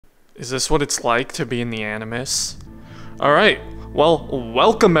Is this what it's like to be in the Animus? Alright, well,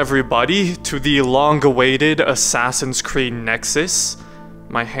 welcome everybody to the long-awaited Assassin's Creed Nexus.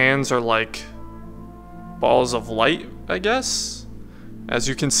 My hands are like balls of light, I guess? As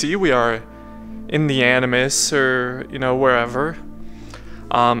you can see, we are in the Animus, or, you know, wherever.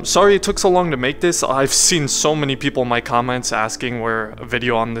 Sorry it took so long to make this. I've seen so many people in my comments asking where a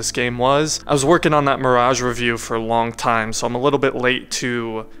video on this game was. I was working on that Mirage review for a long time, so I'm a little bit late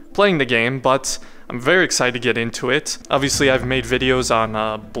to playing the game, but I'm very excited to get into it. Obviously, I've made videos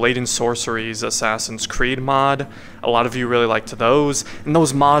on Blade and Sorcery's Assassin's Creed mod. A lot of you really liked those, and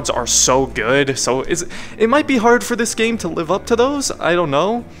those mods are so good, so it might be hard for this game to live up to those, I don't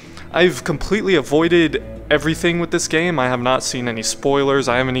know. I've completely avoided everything with this game. I have not seen any spoilers.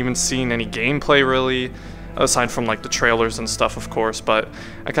 I haven't even seen any gameplay really, aside from like the trailers and stuff, of course, but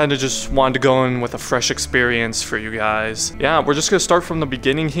I kind of just wanted to go in with a fresh experience for you guys. Yeah, we're just gonna start from the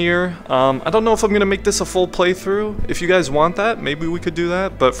beginning here. I don't know if I'm gonna make this a full playthrough. If you guys want that, maybe we could do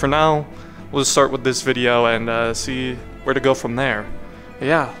that, but for now, we'll just start with this video and see where to go from there.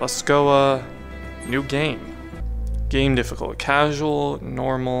 Yeah, let's go, new game. Game difficult, casual,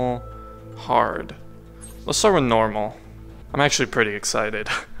 normal, hard. Let's start with normal. I'm actually pretty excited.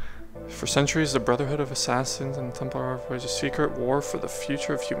 For centuries, the Brotherhood of Assassins and the Templar waged a secret war for the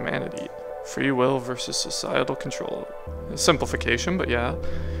future of humanity. Free will versus societal control. A simplification, but yeah.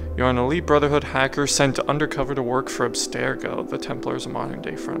 You're an elite Brotherhood hacker sent undercover to work for Abstergo, the Templar's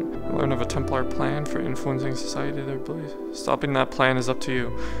modern-day friend. You learn of a Templar plan for influencing society to their beliefs. Stopping that plan is up to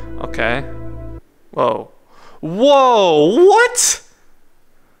you. Okay. Whoa. Whoa, what?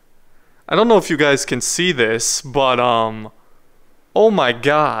 I don't know if you guys can see this, but, oh my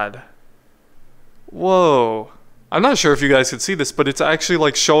god. Whoa. I'm not sure if you guys can see this, but it's actually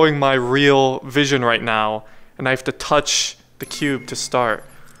like showing my real vision right now, and I have to touch the cube to start.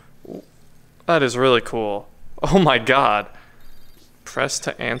 That is really cool. Oh my god. Press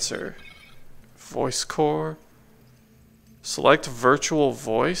to answer. Voice core. Select virtual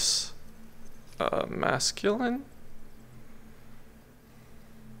voice. Masculine?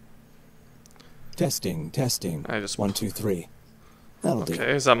 Testing. I just 1, 2, 3. That'll do.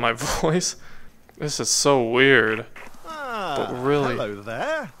 Okay, is that my voice? This is so weird. But really. Hello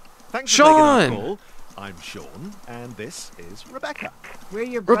there. Thanks Sean! for taking our call. I'm Sean, and this is Rebecca. We're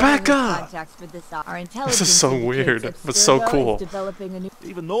your Rebecca! contacts for this. Our intelligence This is so weird, but so cool. Developing a new.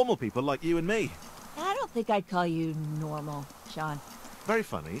 Even normal people like you and me. I don't think I'd call you normal, Sean. Very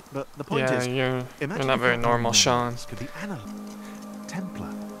funny, but the point Yeah, is, you're imagine not if very our normal, Sean. could be analog Templar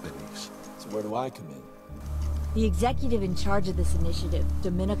beliefs. So where do I come in? The executive in charge of this initiative,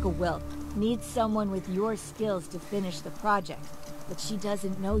 Dominica Wilk, needs someone with your skills to finish the project. But she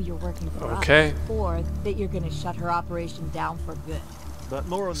doesn't know you're working for us, or that you're going to shut her operation down for good. But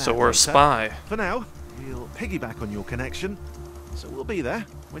more on that So we're a later. spy. For now, we'll piggyback on your connection, so we'll be there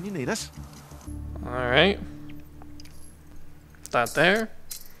when you need us. Alright. That there.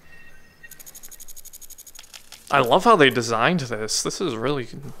 I love how they designed this. This is really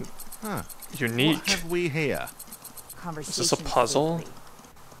unique. What have we here? Is this a puzzle?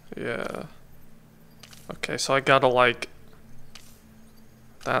 Yeah. Okay, so I gotta like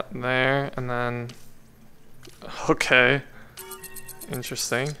that there, and then okay.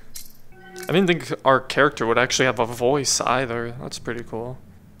 Interesting. I didn't think our character would actually have a voice either. That's pretty cool.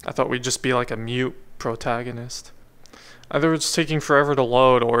 I thought we'd just be like a mute protagonist. Either it's taking forever to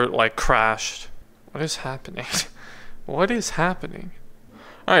load or it like crashed. What is happening? What is happening?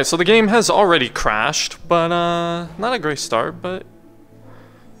 Alright, so the game has already crashed, but not a great start, but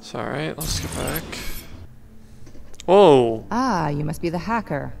it's alright. Let's get back. Whoa! Ah, you must be the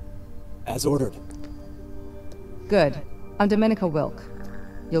hacker. As ordered. Good. I'm Dominica Wilk.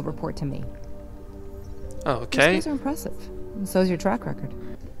 You'll report to me. Okay. Your skills are impressive, and so's your track record.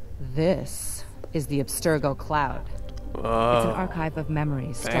 This is the Abstergo Cloud. Whoa. It's an archive of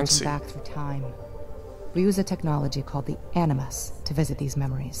memories stretching back through time. We use a technology called the Animus to visit these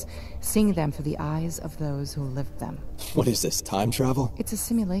memories, seeing them through the eyes of those who lived them. What is this, time travel? It's a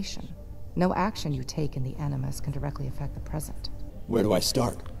simulation. No action you take in the Animus can directly affect the present. Where do I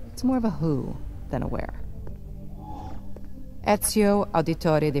start? It's more of a who than a where. Ezio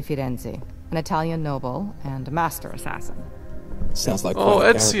Auditore di Firenze, an Italian noble and a master assassin. Sounds like oh,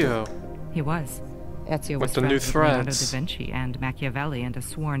 quite a Ezio. He was. Ezio With was the new friends with Leonardo da threads. Vinci and Machiavelli and a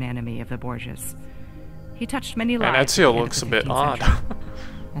sworn enemy of the Borgias. He touched many And lives. Ezio looks a bit odd.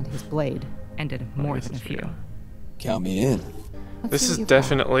 And his blade ended more than a few. Count me in. This is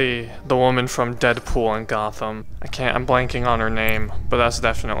definitely the woman from Deadpool and Gotham. I'm blanking on her name, but that's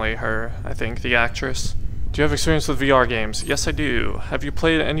definitely her, I think, the actress. Do you have experience with VR games? Yes, I do. Have you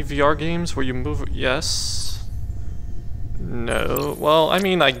played any VR games where you move? Yes. No. Well, I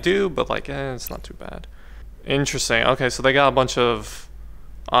mean, I do, but like, it's not too bad. Interesting. Okay, so they got a bunch of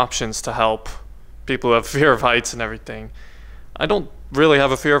options to help people who have fear of heights and everything. I don't really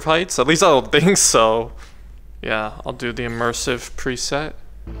have a fear of heights. At least I don't think so. Yeah, I'll do the immersive preset.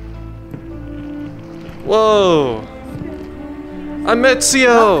 Whoa! I'm Ezio!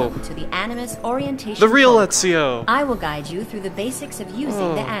 Welcome to the Animus Orientation The real Protocol. Ezio! I will guide you through the basics of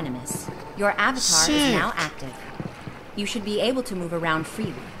using the Animus. Your avatar is now active. You should be able to move around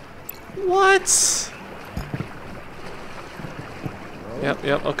freely. What?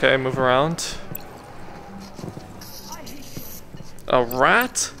 Yep, okay, move around. A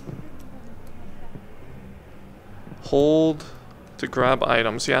rat? Hold to grab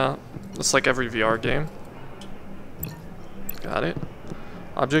items, yeah. That's like every VR game. Got it.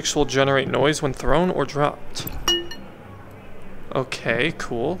 Objects will generate noise when thrown or dropped. Okay,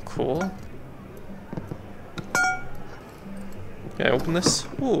 cool. Can I open this?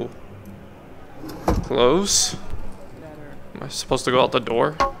 Ooh. Close. Am I supposed to go out the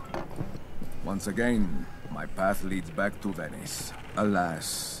door? Once again, my path leads back to Venice.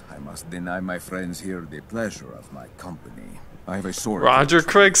 Alas, I must deny my friends here the pleasure of my company. I have a sword. Roger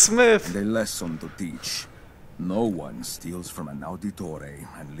Craig Smith! And a lesson to teach. No one steals from an auditore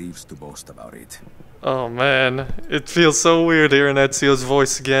and leaves to boast about it. Oh man, it feels so weird hearing Ezio's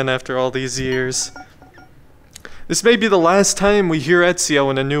voice again after all these years. This may be the last time we hear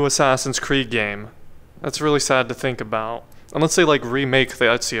Ezio in a new Assassin's Creed game. That's really sad to think about. Unless they like remake the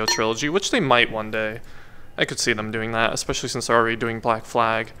Ezio trilogy, which they might one day. I could see them doing that, especially since they're already doing Black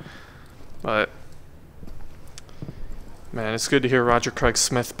Flag. But man, it's good to hear Roger Craig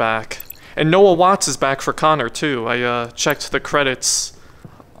Smith back. And Noah Watts is back for Connor too. I checked the credits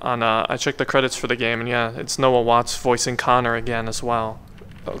on I checked the credits for the game, and yeah, it's Noah Watts voicing Connor again as well.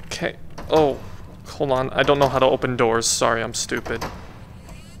 Okay. Oh, hold on. I don't know how to open doors. Sorry, I'm stupid.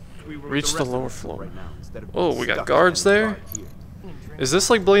 Reach the lower floor. Oh, we got guards there? Is this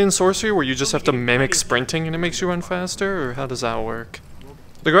like Blade and Sorcery where you just have to mimic sprinting and it makes you run faster, or how does that work?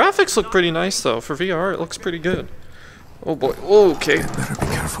 The graphics look pretty nice though. For VR, it looks pretty good. Oh boy. Oh, okay. Better be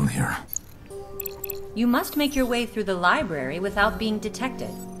careful here. You must make your way through the library without being detected.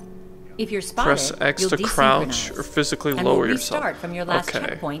 If you're spotted, Press X to you'll crouch desynchronize or physically and lower will yourself. restart from your last Okay,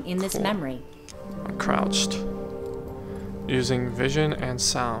 checkpoint in this cool. memory. I'm crouched. Using vision and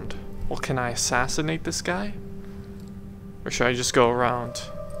sound. Well, can I assassinate this guy? Or should I just go around?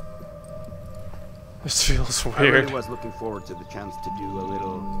 This feels I weird. really was looking forward to the chance to do a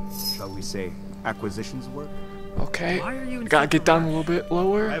little, shall we say, acquisitions work. Okay, Why are you I in gotta such get a down a rush? little bit I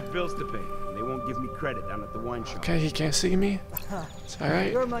lower. have bills to pay, and they won't give me credit down at the wine shop. Okay, he can't see me. It's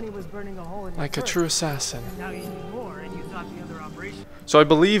alright. Your money was burning a hole in Like your a purse. true assassin. Now you need more, and you thought the other operation. So I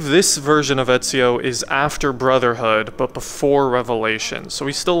believe this version of Ezio is after Brotherhood, but before Revelation. So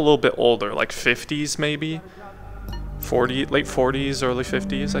he's still a little bit older, like 50s maybe? 40, late 40s, early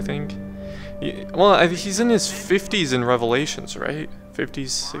 50s, I think. Well, he's in his 50s in Revelations, right?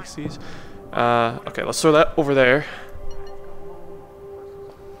 50s, 60s? Okay, let's throw that over there.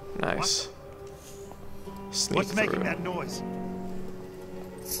 Nice. Sneak What's making through. that noise?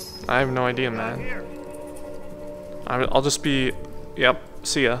 I have no idea, man. I'll just be... Yep,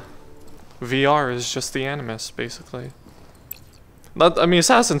 see ya. VR is just the Animus, basically. I mean,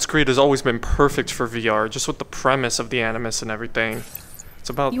 Assassin's Creed has always been perfect for VR, just with the premise of the Animus and everything. It's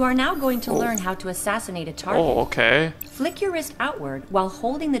about... You are now going to learn how to assassinate a target. Oh, okay. Flick your wrist outward while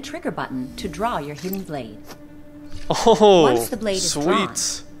holding the trigger button to draw your hidden blade. Oh, Once the blade is drawn,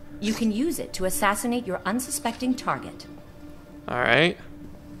 sweet. you can use it to assassinate your unsuspecting target. Alright.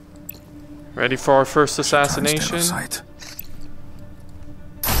 Ready for our first assassination?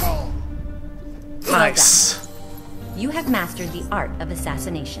 Nice. You have mastered the art of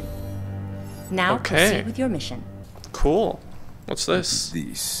assassination. Now proceed with your mission. Cool. What's this?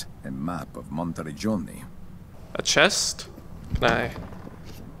 This, a map of Monteregione. A chest? Can I...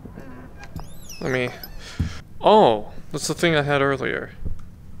 Let me... Oh, that's the thing I had earlier.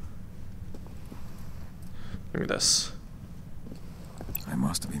 Give me this. I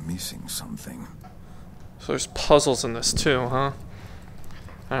must be missing something. So there's puzzles in this too, huh?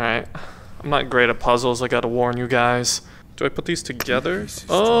 Alright. I'm not great at puzzles, I gotta warn you guys. Do I put these together?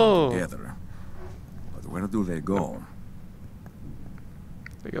 Oh! Together. But where do they go?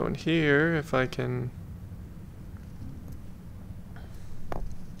 They go in here, if I can...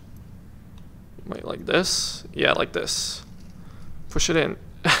 Wait, like this? Yeah, like this. Push it in.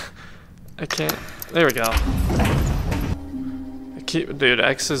 I can't... There we go. Dude,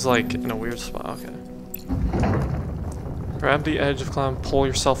 X is like in a weird spot, okay. Grab the edge of climb, pull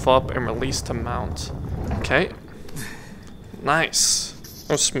yourself up, and release to mount. Okay. Nice.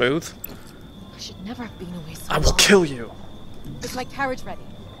 That was smooth. I should never have been away so I will kill you. Is my carriage ready?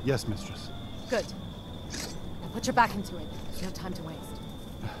 Yes, mistress. Good. Now put your back into it. There's no time to waste.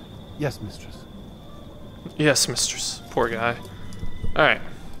 Yes, mistress. Yes, mistress. Poor guy. Alright.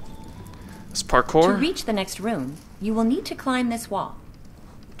 This parkour. To reach the next room, you will need to climb this wall.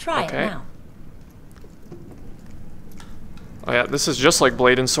 Try it now. Oh yeah, this is just like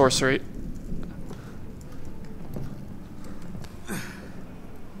Blade and Sorcery.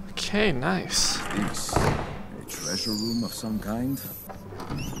 Okay, nice. This a treasure room of some kind?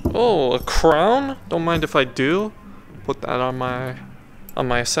 Oh, a crown? Don't mind if I do. Put that on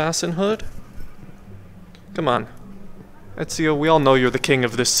my assassin hood. Come on. Ezio, we all know you're the king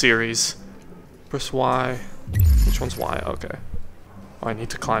of this series. Press Y. Which one's Y? Okay. Oh, I need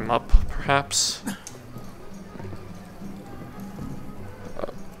to climb up, perhaps.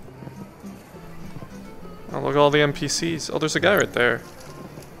 Oh, look at all the NPCs. Oh, there's a guy right there.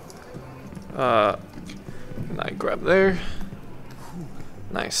 Can I grab there?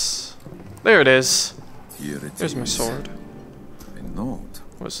 Nice. There it is. There's my sword. A note.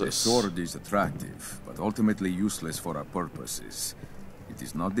 What's The this? sword is attractive, but ultimately useless for our purposes. It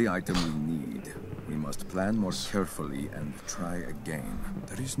is not the item we need. We must plan more carefully and try again.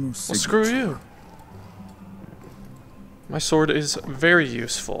 There is no Well, signature. screw you. My sword is very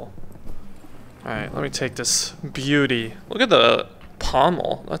useful. Alright, let me take this beauty. Look at the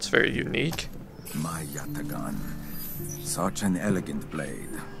pommel. That's very unique. My Yatagan. Such an elegant blade.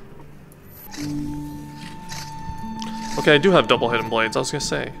 Okay, I do have double hidden blades, I was gonna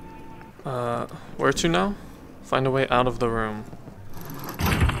say. Where to now? Find a way out of the room.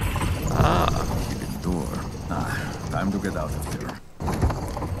 Hidden door. Time to get out of here.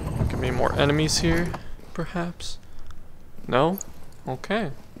 Give me more enemies here, perhaps? No?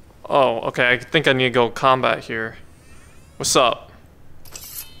 Okay. Oh, okay, I think I need to go combat here. What's up?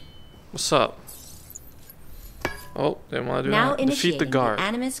 What's up? Oh, didn't want to do Now that. Defeat the initiating guard. the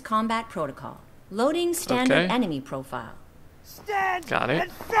Animus combat protocol. Loading standard Okay. enemy profile. Stand Got it.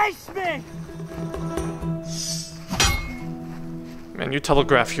 and face me! Man, you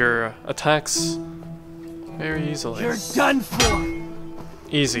telegraph your attacks very easily. You're done for!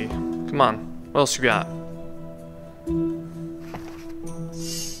 Easy. Come on. What else you got?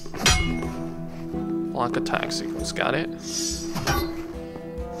 Block attack sequence. Got it.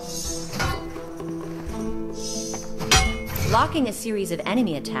 Locking a series of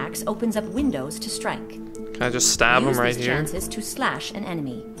enemy attacks opens up windows to strike. Can I just stab him Use right these here? chances to slash an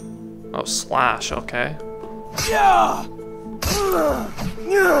enemy. Oh, slash. Okay.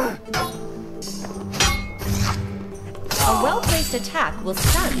 A well-placed attack will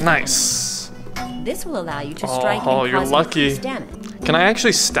stun. Nice. This will allow you to strike Oh, and you're cause lucky. increased damage. Can I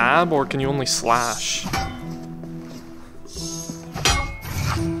actually stab, or can you only slash?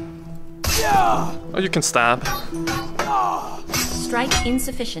 Oh, you can stab. Strike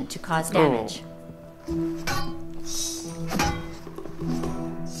insufficient to cause damage.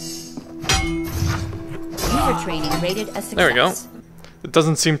 User training rated a success. There we go. It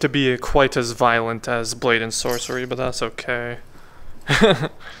doesn't seem to be quite as violent as Blade and Sorcery, but that's okay.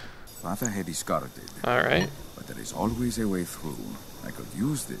 Path ahead is guarded, Alright. but there is always a way through. I could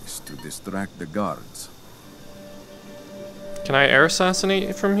use this to distract the guards. Can I air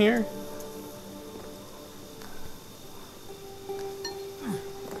assassinate from here?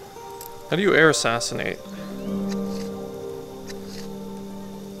 How do you air assassinate?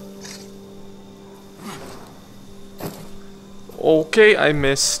 Okay, I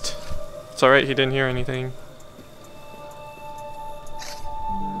missed. It's alright, he didn't hear anything.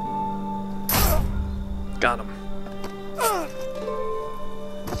 Got him.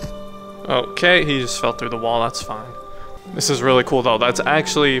 Okay, he just fell through the wall, that's fine. This is really cool though, that's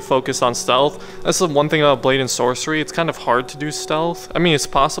actually focused on stealth. That's the one thing about Blade and Sorcery, it's kind of hard to do stealth. I mean, it's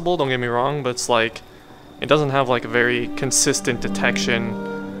possible, don't get me wrong, but it's like, it doesn't have like a very consistent detection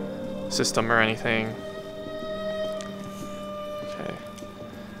system or anything. Okay,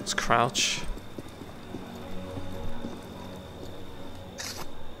 let's crouch.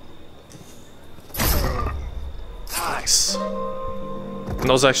 Nice. And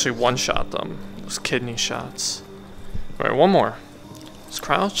those actually one-shot them, those kidney shots. Alright, one more. Let's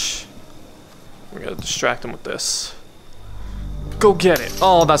crouch. We gotta distract him with this. Go get it.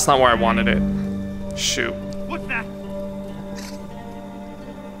 Oh, that's not where I wanted it. Shoot. What's that?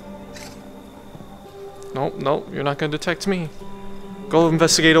 Nope, nope, you're not gonna detect me. Go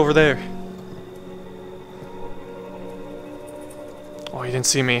investigate over there. Oh, he didn't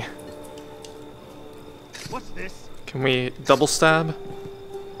see me. What's this? Can we double stab?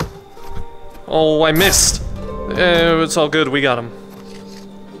 Oh, I missed! It's all good, we got him.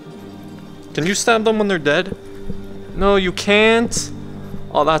 Can you stab them when they're dead? No, you can't?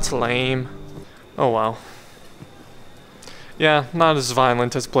 Oh, that's lame. Oh well. Yeah, not as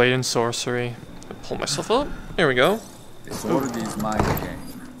violent as Blade and Sorcery. I'll pull myself up. Here we go. The sword is mine again,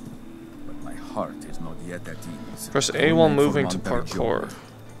 but my heart is not yet at ease. Press A while moving to parkour.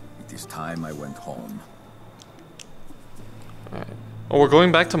 It is time I went home. Alright. Oh, we're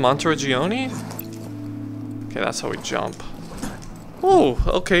going back to Monteriggioni? Okay, that's how we jump. Oh,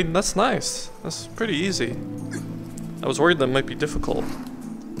 okay, that's nice. That's pretty easy. I was worried that might be difficult.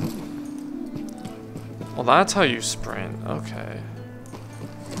 Well, that's how you sprint. Okay.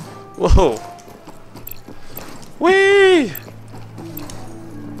 Whoa. Whee!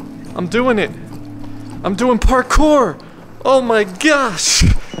 I'm doing it. I'm doing parkour. Oh my gosh.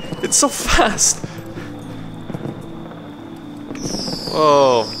 It's so fast.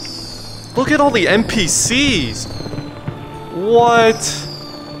 Whoa. Look at all the NPCs. What?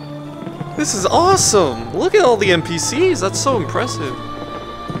 This is awesome. Look at all the NPCs. That's so impressive.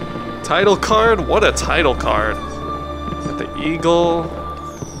 Title card? What a title card. Got the eagle.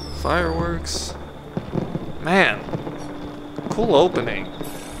 Fireworks. Man. Cool opening.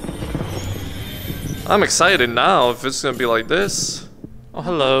 I'm excited now if it's gonna be like this. Oh,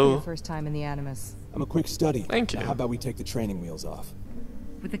 hello. First time in the Animus. I'm a quick study. Thank you. Now, how about we take the training wheels off?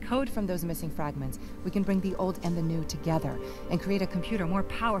 With the code from those missing fragments, we can bring the old and the new together and create a computer more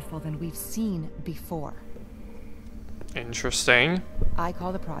powerful than we've seen before. Interesting. I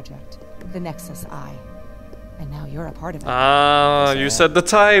call the project the Nexus Eye. And now you're a part of it. Ah, you said the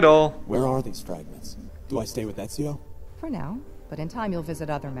title. Where are these fragments? Do I stay with Ezio? For now, but in time you'll visit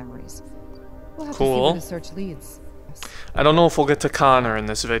other memories. We'll have to see Cool. where the search leads. I don't know if we'll get to Connor in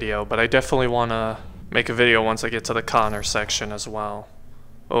this video, but I definitely want to make a video once I get to the Connor section as well.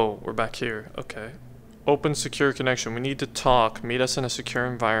 Oh, we're back here. Okay. Open secure connection. We need to talk. Meet us in a secure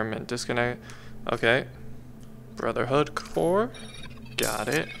environment. Disconnect. Okay. Brotherhood core. Got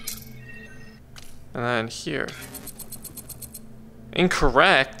it. And then here.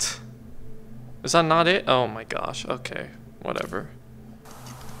 Incorrect. Is that not it? Oh my gosh. Okay. Whatever.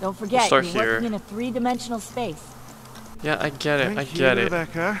 Don't forget, start you're here. working in a three-dimensional space. Yeah, I get it. I Thank get you, it.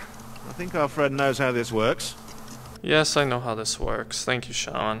 Rebecca. I think our friend knows how this works. Yes, I know how this works. Thank you,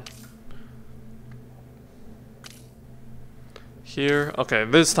 Sean. Here. Okay,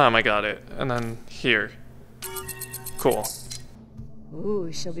 this time I got it. And then here. Cool. Ooh,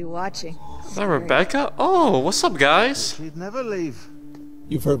 she'll be watching. Is that Rebecca? Oh, what's up, guys? She'd never leave.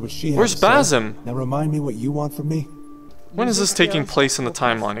 You've heard what she has Where's to say. Basim? Now remind me what you want from me. When is this taking place in the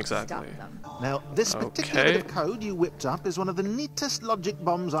timeline exactly? Now, this particular Okay. bit of code you whipped up is one of the neatest logic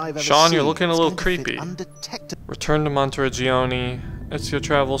bombs I've ever Sean, seen. you're looking a It's little going to fit creepy. undetected. Return to Monteriggioni. Ezio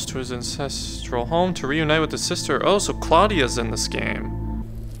travels to his ancestral home to reunite with his sister. Oh, so Claudia's in this game.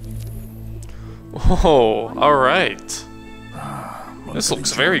 Oh, alright. This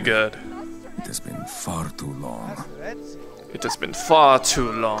looks very good. It has been far too long. It has been far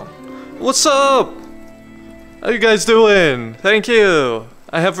too long. What's up? How you guys doing? Thank you.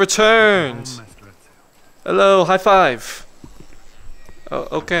 I have returned. Hello, high five. Oh,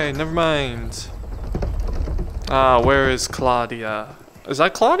 okay, never mind. Ah, where is Claudia? Is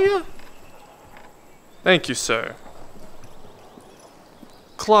that Claudia? Thank you, sir.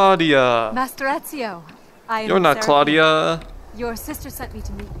 Claudia. Master Ezio, I am You're not Sarah. Claudia. Your sister sent me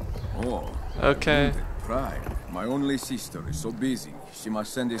to meet you. Oh, Okay. pride. My only sister is so busy, she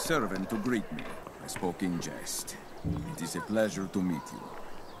must send a servant to greet me. I spoke in jest. It is a pleasure to meet you.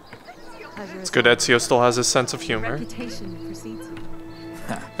 It's good Ezio still has his sense of humor. Reputation precedes you.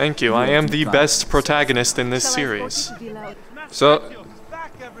 Thank you. I am the best protagonist in this Shall I series. force you to be loud? So,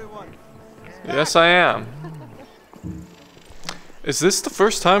 yes, I am. Is this the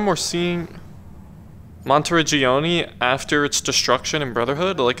first time we're seeing Monteriggioni after its destruction in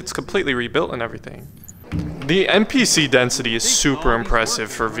Brotherhood? Like, it's completely rebuilt and everything. The NPC density is super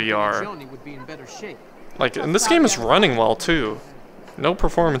impressive for VR. Like, and this game is running well, too. No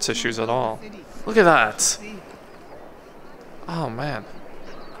performance issues at all. Look at that. Oh, man.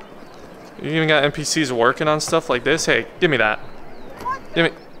 You even got NPCs working on stuff like this? Hey, give me that.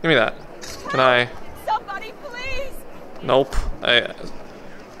 Give me that. Can I? Somebody, please! Nope.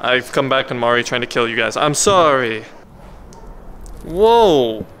 I've come back and Mari trying to kill you guys. I'm sorry.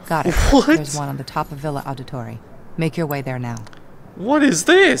 Whoa. Got it. What? There's one on the top of Villa Auditore. Make your way there now. What is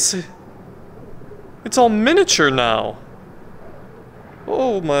this? It's all miniature now.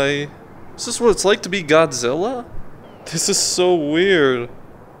 Oh my. Is this what it's like to be Godzilla? This is so weird.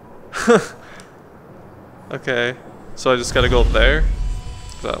 Okay. So I just gotta go up there?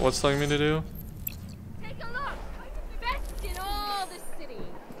 Is that what's telling me to do? Take a look. Best in all the city.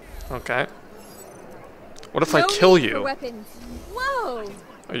 Okay. What if I kill you? Weapons. Whoa.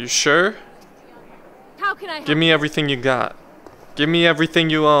 Are you sure? How can I help? Give me everything you got. Give me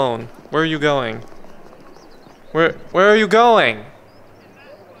everything you own. Where are you going? Where are you going?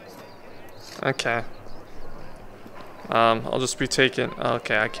 Okay. I'll just be taking.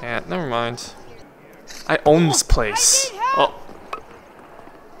 Okay, I can't. Never mind. I own this place. Oh.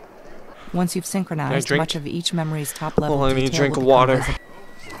 Once you've synchronized, much of each memory's top level Well, I need a drink of water.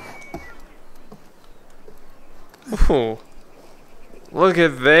 Ooh. Look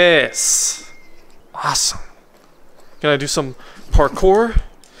at this. Awesome. Can I do some parkour?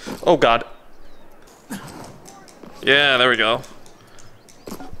 Oh god. Yeah, there we go.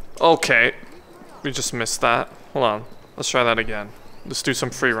 Okay. We just missed that. Hold on. Let's try that again. Let's do some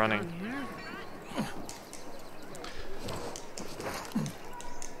free running.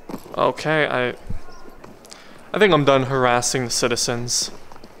 Okay, I think I'm done harassing the citizens.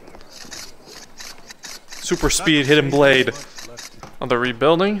 Super speed, hidden blade. Oh, they're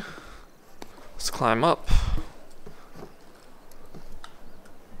rebuilding. Let's climb up.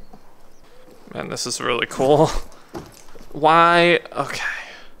 Man, this is really cool. Why? Okay.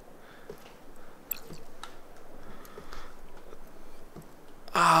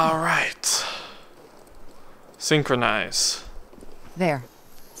 Alright. Synchronize. There.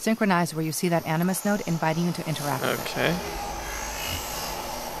 Synchronize where you see that Animus node inviting you to interact with it. Okay.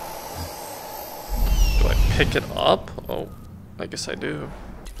 Do I pick it up? Oh, I guess I do.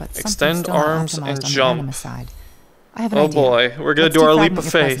 But extend arms and jump. I have an oh idea. boy, we're gonna Let's do our leap of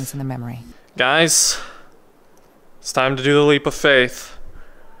your faith. presence in the memory. Guys, it's time to do the leap of faith.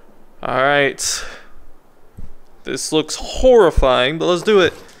 Alright. This looks horrifying, but let's do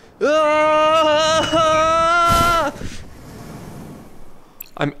it. Ah!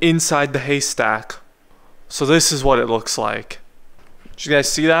 I'm inside the haystack. So this is what it looks like. Did you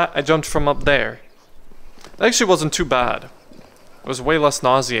guys see that? I jumped from up there. It actually wasn't too bad. It was way less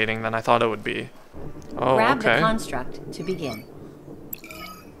nauseating than I thought it would be. Oh, Grab okay. the construct to begin.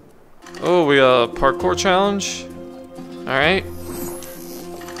 Oh, we parkour challenge. All right.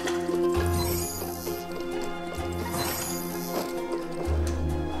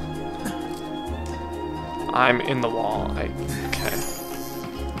 I'm in the wall. Okay.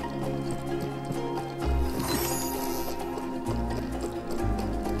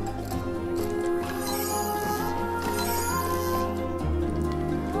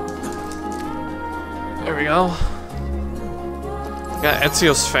 There we go. Got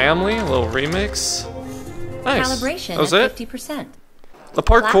Ezio's Family, a little remix. Nice. Calibration That was at it? 50%. The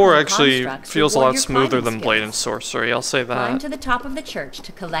parkour Platinum actually constructs feels a reward lot your smoother climbing than Blade skills. and Sorcery, I'll say Climb that. to the top of the church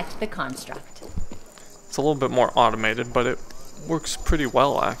to collect the construct. It's a little bit more automated, but it works pretty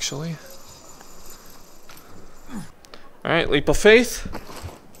well, actually. Alright, leap of faith.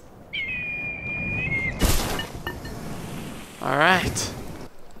 Alright.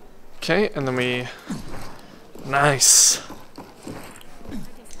 Okay, and then we... Nice.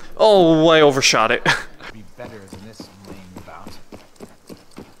 Oh, I overshot it. Be better than this lame bout.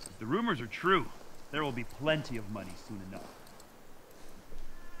 If the rumors are true, there will be plenty of money soon enough.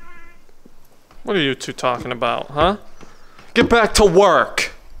 What are you two talking about, huh? Get back to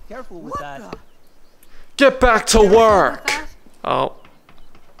work! Careful with that. Get back to work! Oh.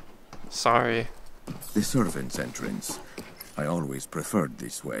 Sorry. The servant's entrance. I always preferred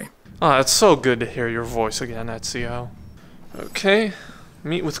this way. Oh, it's so good to hear your voice again, Ezio. Okay.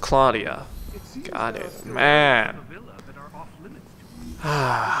 Meet with Claudia. Got it. Man.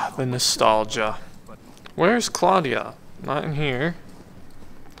 Ah, the nostalgia. Where's Claudia? Not in here.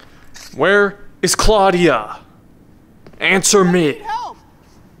 Where is Claudia? Answer me.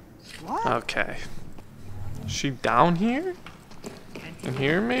 Okay. Is she down here? In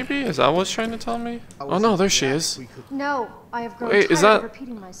here, maybe? Is that what it's trying to tell me? Oh no, there she is. No, I have grown Wait, tired is that... of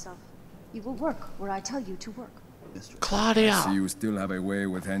repeating myself. You will work where I tell you to work. Claudia. I see you still have a way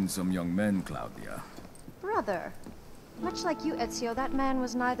with handsome young men, Claudia. Brother, much like you, Ezio, that man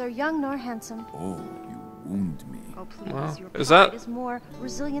was neither young nor handsome. Oh, you wound me. Oh, please, Wow. your Is pride that... is more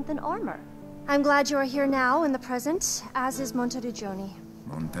resilient than armor. I'm glad you are here now in the present, as is Monteriggioni.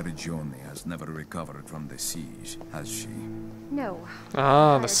 Monteriggioni has never recovered from the siege, has she? No.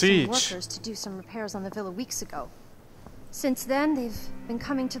 Ah, Hired the some siege. workers to do some repairs on the villa weeks ago. Since then, they've been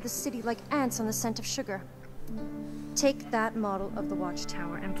coming to the city like ants on the scent of sugar. Take that model of the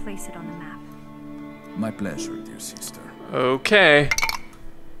watchtower and place it on the map. My pleasure, dear sister. Okay.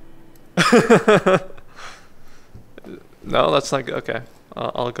 No, that's not good. Okay.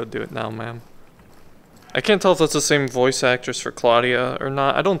 I'll go do it now, ma'am. I can't tell if that's the same voice actress for Claudia or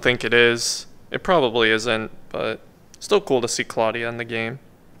not. I don't think it is. It probably isn't, but still cool to see Claudia in the game.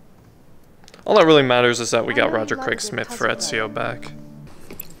 All that really matters is that we got Roger Craig Smith for Ezio back.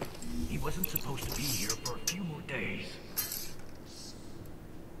 He wasn't supposed to be here for a few more days.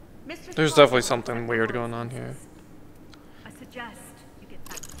 There's definitely something weird going on here. I suggest you get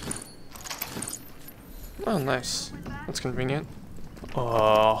back. Oh, nice. That's convenient.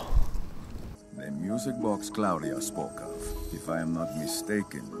 Oh. The music box Claudia spoke of. If I am not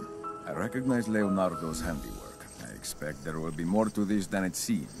mistaken, I recognize Leonardo's handiwork. I expect there will be more to this than it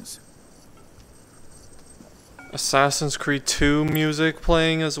seems. Assassin's Creed 2 music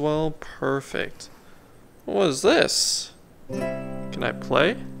playing as well? Perfect. What is this? Can I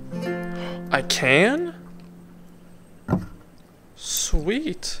play? I can?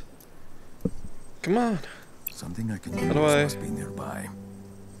 Sweet. Come on. Something I can use must be nearby.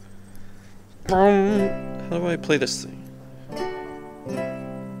 How do I play this thing?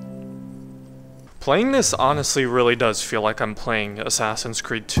 Playing this honestly really does feel like I'm playing Assassin's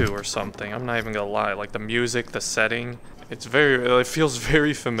Creed 2 or something. I'm not even gonna lie. Like the music, the setting, it feels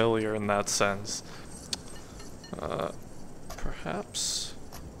very familiar in that sense. Perhaps.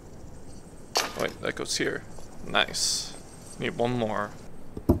 Wait, that goes here. Nice. Need one more.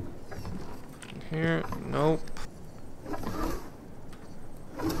 Here, nope.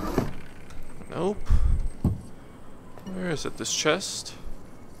 Nope. Where is it? This chest?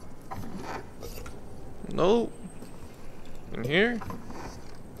 Nope. In here?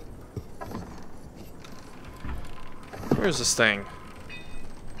 Where is this thing?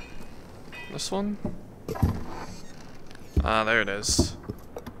 This one? Ah, there it is.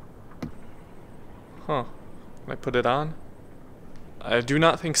 Huh. Can I put it on? I do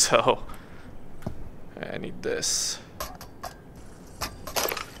not think so. I need this.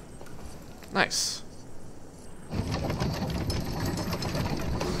 Nice.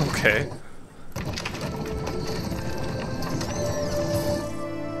 Okay.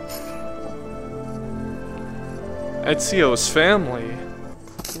 Ezio's family.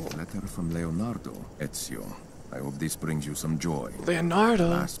 Letter from Leonardo, Ezio. I hope this brings you some joy. Leonardo?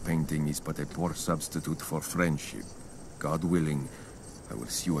 Last painting is but a poor substitute for friendship. God willing, I will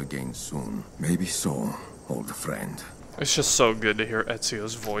see you again soon. Maybe so, old friend. It's just so good to hear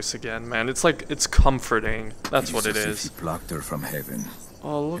Ezio's voice again, man. It's like, it's comforting. That's what it is. He plucked her from heaven.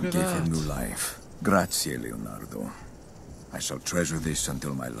 Oh, look at that. that. Gave her new life. Grazie, Leonardo. I shall treasure this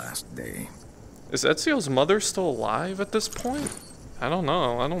until my last day. Is Ezio's mother still alive at this point? I don't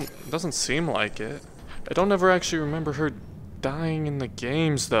know. It doesn't seem like it. I don't ever actually remember her dying in the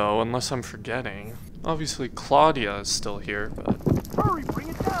games, though, unless I'm forgetting. Obviously, Claudia is still here, but... Hurry, bring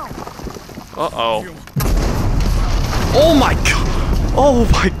it down! Uh-oh. Oh my god! Oh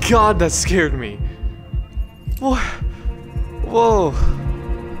my god, that scared me. What? Whoa.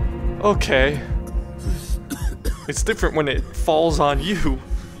 Okay. It's different when it falls on you.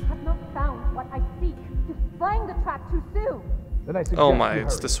 Have not found what I seek. You sprang the trap too soon. Oh my,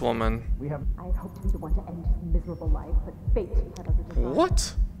 it's this woman. I had hoped to be the one to end his miserable life, but fate had other designs.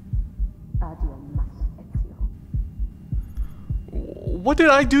 What? Adieu, Master Ezio. What did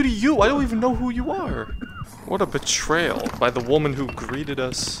I do to you? I don't even know who you are. What a betrayal by the woman who greeted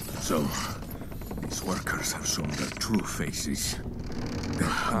us. So, these workers have shown their true faces.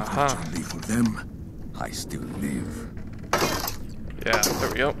 Unfortunately for them, I still live. Yeah, there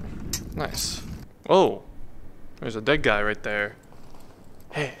we go. Nice. Oh, there's a dead guy right there.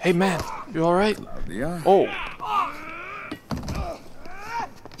 Hey man, you alright? Yeah. Oh.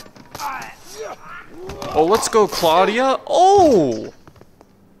 Oh, let's go, Claudia. Oh!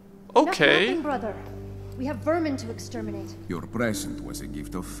 Okay. Nothing, brother. We have vermin to exterminate. Your present was a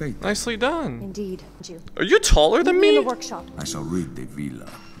gift of fate. Nicely done. Indeed. Are you taller than me? In the workshop. I shall rid the villa.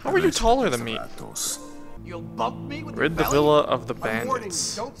 How are you taller than me? You'll bump me with Rid the villa of the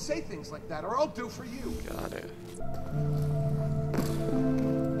bandits. Don't say things like that, or I'll do for you. Got it.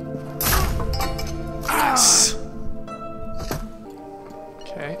 Yes.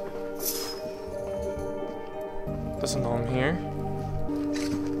 Okay. Doesn't know I'm here.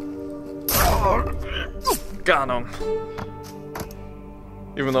 Got him.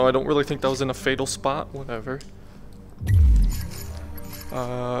 Even though I don't really think that was in a fatal spot. Whatever.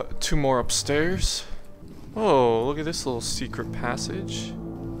 2 more upstairs. Oh, look at this little secret passage.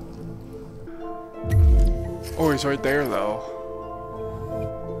 Oh, he's right there, though.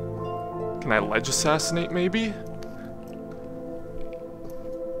 Can I ledge assassinate, maybe?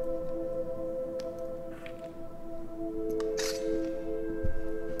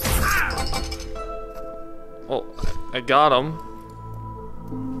 Well, I got him.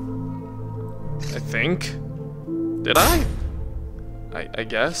 I think. Did I? I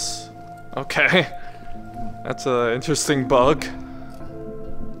guess. Okay. That's an interesting bug.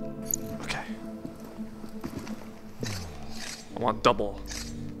 Okay. I want double.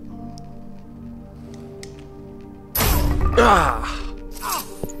 Ah!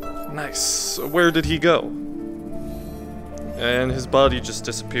 Nice. Where did he go? And his body just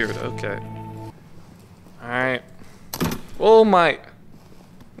disappeared. Okay. Alright. Oh my.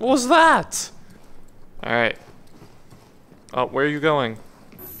 What was that? Alright. Oh, where are you going?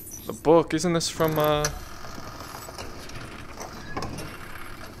 The book. Isn't this from,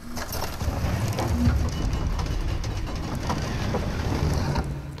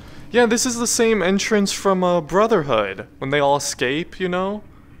 Yeah, this is the same entrance from, Brotherhood. When they all escape, you know?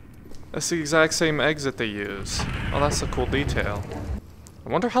 That's the exact same exit they use. Oh, that's a cool detail. I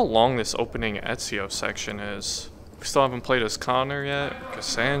wonder how long this opening Ezio section is. We still haven't played as Connor yet.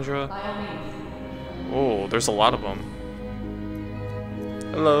 Cassandra. Oh, there's a lot of them.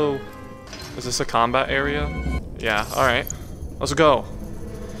 Hello. Is this a combat area? Yeah, alright. Let's go.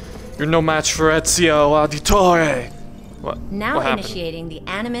 You're no match for Ezio Auditore! What? Now what initiating the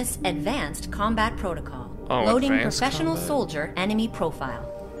Animus Advanced Combat Protocol. Oh, Loading advanced professional combat. soldier enemy profile.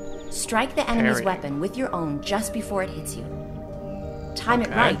 Strike the enemy's Parry. weapon with your own just before it hits you. Time it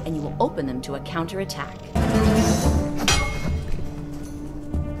Okay. right and you will open them to a counterattack.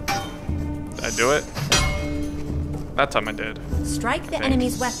 Did I do it? That time I did. Strike the think.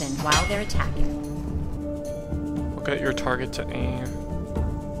 enemy's weapon while they're attacking. Look at your target to aim.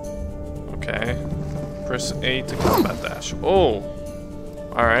 Okay. Press A to combat dash. Oh!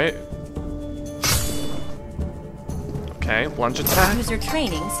 Alright. Okay, lunge attack. User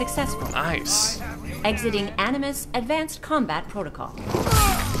training successful. Nice. Exiting Animus Advanced Combat Protocol.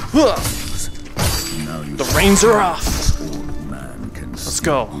 The reins are off. Let's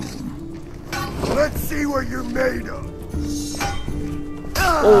go. Let's see what you're made of.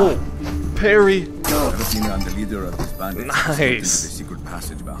 Oh, parry. Everything on the leader of this bandit. Nice. The secret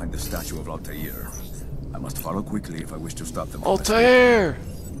passage behind the statue of Altair. I must follow quickly if I wish to stop them. Altair.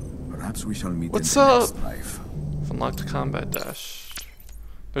 Perhaps we shall meet What's in the up? next life. Unlock the combat dash.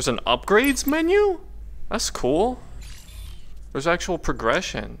 There's an upgrades menu? That's cool. There's actual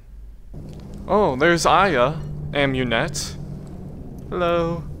progression. Oh, there's Aya. Amunet.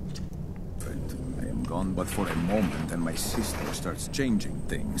 Hello. I am gone but for a moment and my sister starts changing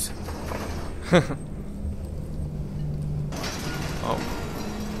things. Oh.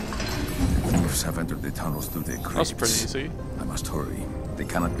 The thieves have entered the tunnels through the crypts. That's pretty easy. I must hurry. They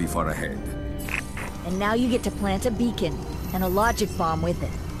cannot be far ahead. And now you get to plant a beacon and a logic bomb with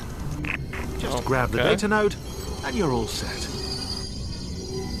it. Just grab the Okay. data node, and you're all set.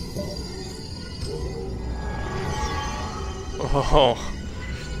 Oh.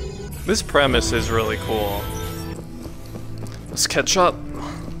 This premise is really cool. Let's catch up.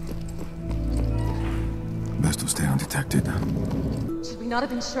 Best to stay undetected. Should we not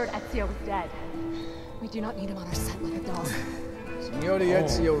have ensured Ezio was dead? We do not need him on our scent like a dog. Signore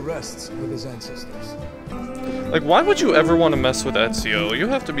Ezio rests with his ancestors. Like, why would you ever want to mess with Ezio? You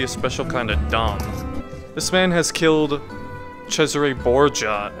have to be a special kind of dumb. This man has killed Cesare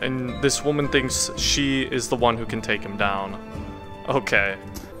Borgia, and this woman thinks she is the one who can take him down. Okay.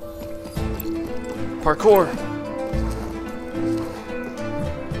 Parkour!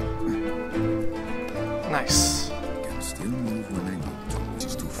 Nice. Can still move when I need to, which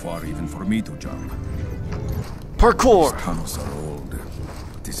is too far even for me to jump. Parkour! These tunnels are old,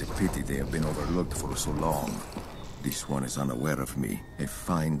 but it's a pity they have been overlooked for so long. This one is unaware of me. A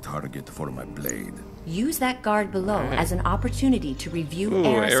fine target for my blade. Use that guard below as an opportunity to review Ooh,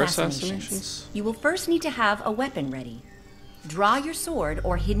 air air assassinations. assassinations? You will first need to have a weapon ready. Draw your sword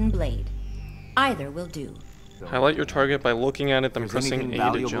or hidden blade. Either will do. Highlight your target by looking at it, then If there's pressing anything A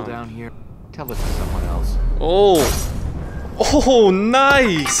to valuable jump. down here, tell it to someone else. Oh! Oh,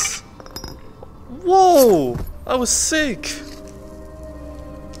 nice! Whoa! That was sick!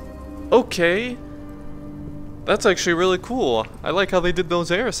 Okay. That's actually really cool. I like how they did those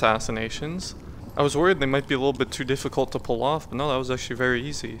air assassinations. I was worried they might be a little bit too difficult to pull off, but no, that was actually very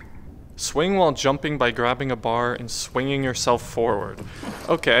easy. Swing while jumping by grabbing a bar and swinging yourself forward.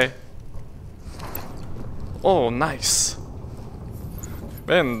 Okay. Oh, nice.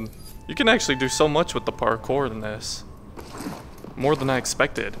 Man, you can actually do so much with the parkour in this. More than I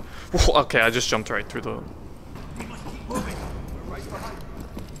expected. Okay, I just jumped right through the...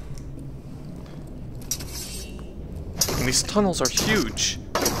 And these tunnels are huge.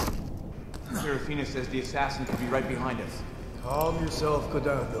 Serafina says the assassin could be right behind us. Calm yourself,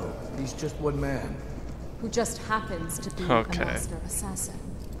 Codardo. He's just one man. Who just happens to be a Okay. master assassin.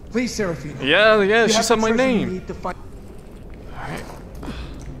 Please, Serafina. Yeah, she said my name. Alright.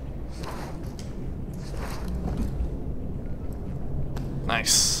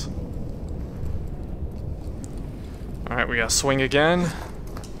 Nice. Alright, we gotta swing again.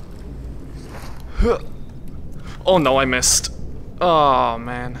 Oh no, I missed. Oh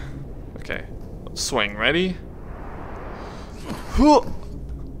man. Okay. Let's swing. Ready?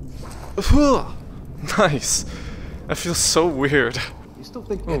 Nice. That feels so weird. You still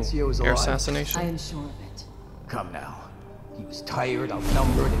think Ezio is alive? Air assassination? I am sure of it. Come now. He was tired,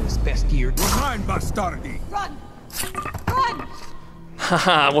 outnumbered, in his best year. Behind, bastardi! Run! Run!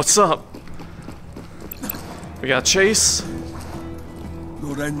 Haha, what's up? We got chase.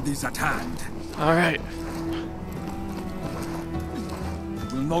 Your end is at hand. Alright.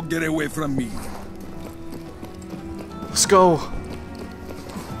 You will not get away from me. Let's go.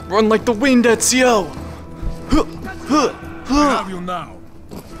 Run like the wind, Ezio! I have you now.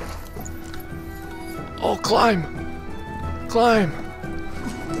 Oh, climb! Climb!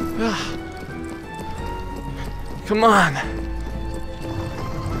 Come on!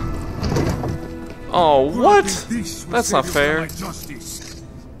 Oh, what? That's not fair.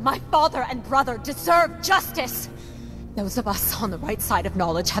 My father and brother deserve justice! Those of us on the right side of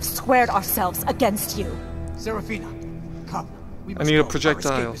knowledge have squared ourselves against you. Serafina, come. I need a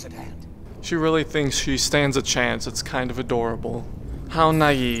projectile. She really thinks she stands a chance. It's kind of adorable. How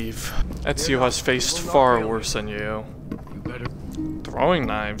naive. Ezio has faced far worse than you. Throwing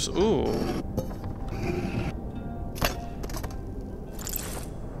knives. Ooh.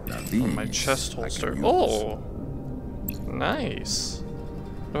 My chest holster. Oh! Nice.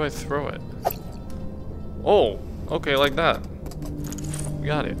 How do I throw it? Oh! Okay, like that.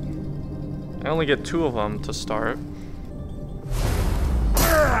 Got it. I only get 2 of them to start.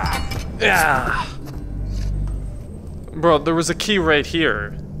 Yeah! Bro, there was a key right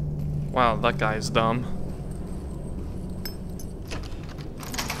here. Wow, that guy's dumb.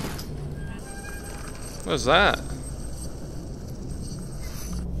 What is that?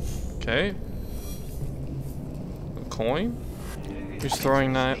 Okay. A coin? He's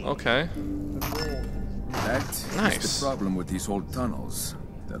throwing that. Okay. That nice. is the problem with these old tunnels.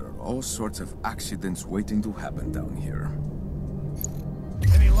 There are all sorts of accidents waiting to happen down here.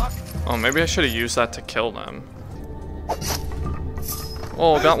 Any luck? Oh, maybe I should have used that to kill them.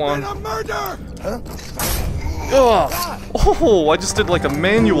 Oh, got one. Oh, I just did like a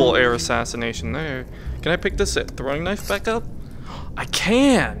manual air assassination there. Can I pick this throwing knife back up? I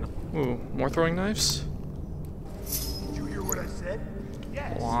can! Ooh, more throwing knives? Did you hear what I said?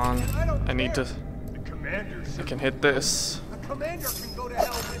 Yes. Hold on. I need to... I can hit this. The commander can go to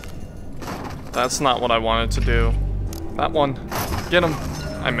hell with... That's not what I wanted to do. That one. Get him.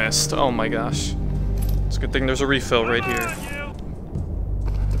 I missed. Oh my gosh. It's a good thing there's a refill right here.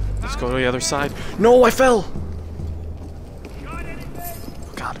 Let's go to the other side. No, I fell!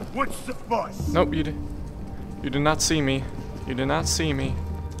 Oh, God. What's the fuss? Nope, you did not see me. You did not see me.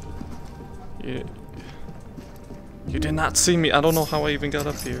 You did not see me. I don't know how I even got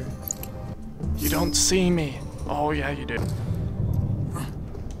up here. You don't see me. Oh yeah, you did.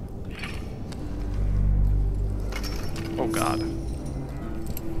 Oh God.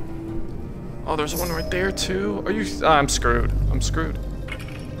 Oh, there's one right there too. Are you? I'm screwed. I'm screwed.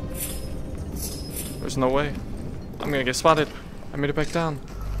 There's no way. I'm gonna get spotted. I made it back down.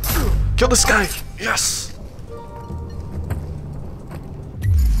 Kill this guy. Yes.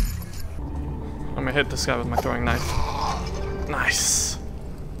 I'm gonna hit this guy with my throwing knife. Nice.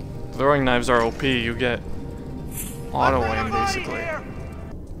 Throwing knives are OP. You get auto aim basically.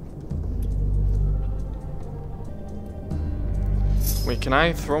 Wait, can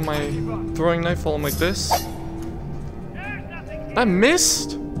I throw my throwing knife while I'm like this? I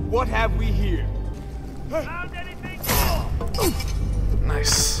missed? What have we here?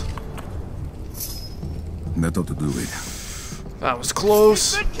 Nice. That'll do it. That was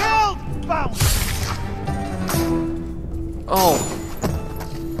close. Oh.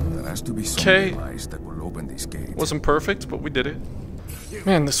 There has to be some device that will open these gates. Wasn't perfect, but we did it.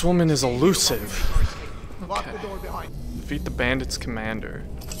 Man, this woman is elusive. Okay. Defeat the bandit's commander.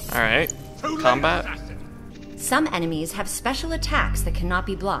 Alright. Combat. Some enemies have special attacks that cannot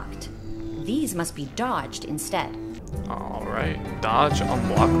be blocked. These must be dodged instead. Alright. Dodge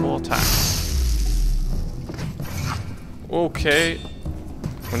unblockable attacks. Okay.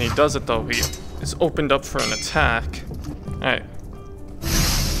 When he does it though, he is opened up for an attack. Alright.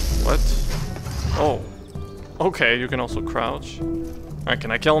 What? Oh. Okay, you can also crouch. Alright,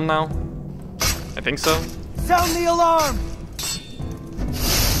 can I kill him now? I think so. Sound the alarm!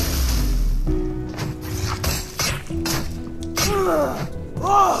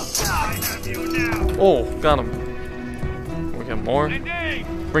 Oh, got him. We got more.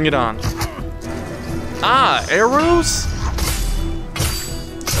 Bring it on. Ah, arrows?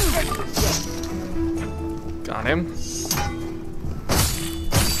 Got him.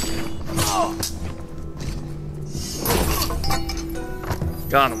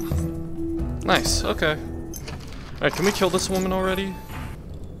 Got him. Nice, okay. Alright, can we kill this woman already?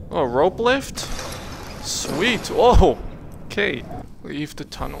 Oh, rope lift? Sweet. Oh, okay. Leave the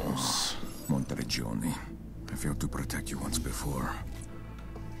tunnels. Monteriggioni, I failed to protect you once before.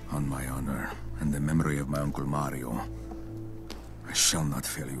 On my honor and the memory of my Uncle Mario, I shall not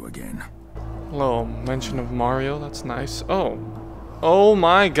fail you again. Hello, mention of Mario, that's nice. Oh. Oh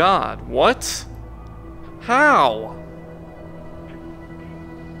my god, what? How?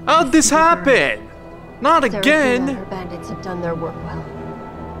 How'd this happen? Not again! Her bandits have done their work well.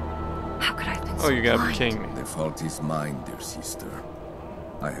 How could I have been so you gotta be blind? kidding me. The fault is mine, dear sister.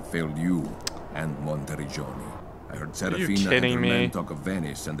 I have failed you and Monteriggioni. I heard Serafina and her men talk of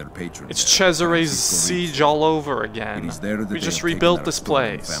Venice and their patrons. It's Cesare's siege all over again. It is there that we they just have taken rebuilt our this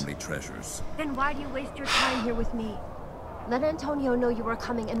stolen place. Family treasures. Then why do you waste your time here with me? Let Antonio know you are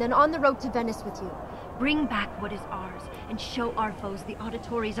coming, and then on the road to Venice with you. Bring back what is ours, and show our foes the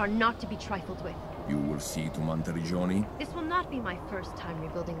auditories are not to be trifled with. You will see to Monteriggioni. This will not be my first time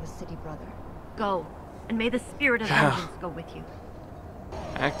rebuilding the city, brother. Go, and may the spirit of vengeance go with you.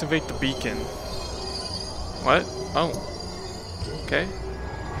 Activate the beacon. What? Oh. Okay.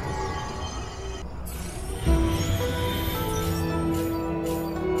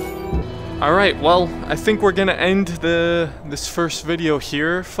 Alright, well, I think we're gonna end this first video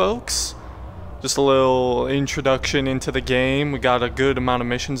here, folks. Just a little introduction into the game. We got a good amount of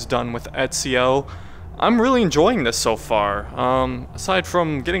missions done with Ezio. I'm really enjoying this so far. Aside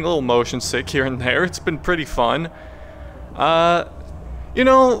from getting a little motion sick here and there, it's been pretty fun. You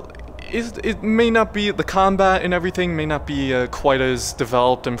know, it may not be, the combat and everything may not be quite as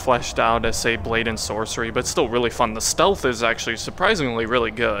developed and fleshed out as, say, Blade and Sorcery, but it's still really fun. The stealth is actually surprisingly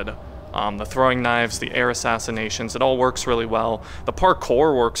really good. The throwing knives, the air assassinations, it all works really well. The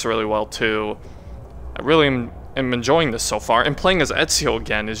parkour works really well too. I really am enjoying this so far, and playing as Ezio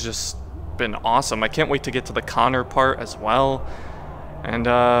again has just been awesome. I can't wait to get to the Connor part as well, and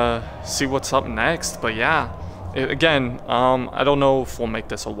see what's up next. But yeah, again, I don't know if we'll make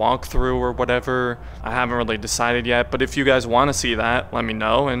this a walkthrough or whatever. I haven't really decided yet, but if you guys want to see that, let me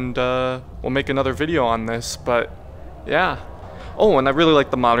know, and we'll make another video on this. But yeah. Oh, and I really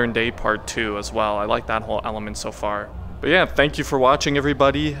like the modern day part too as well. I like that whole element so far. But yeah, thank you for watching,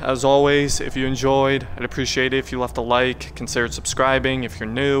 everybody. As always, if you enjoyed, I'd appreciate it if you left a like, consider subscribing if you're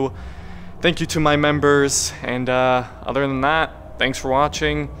new. Thank you to my members, and other than that, thanks for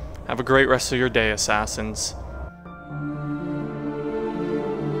watching. Have a great rest of your day, Assassins.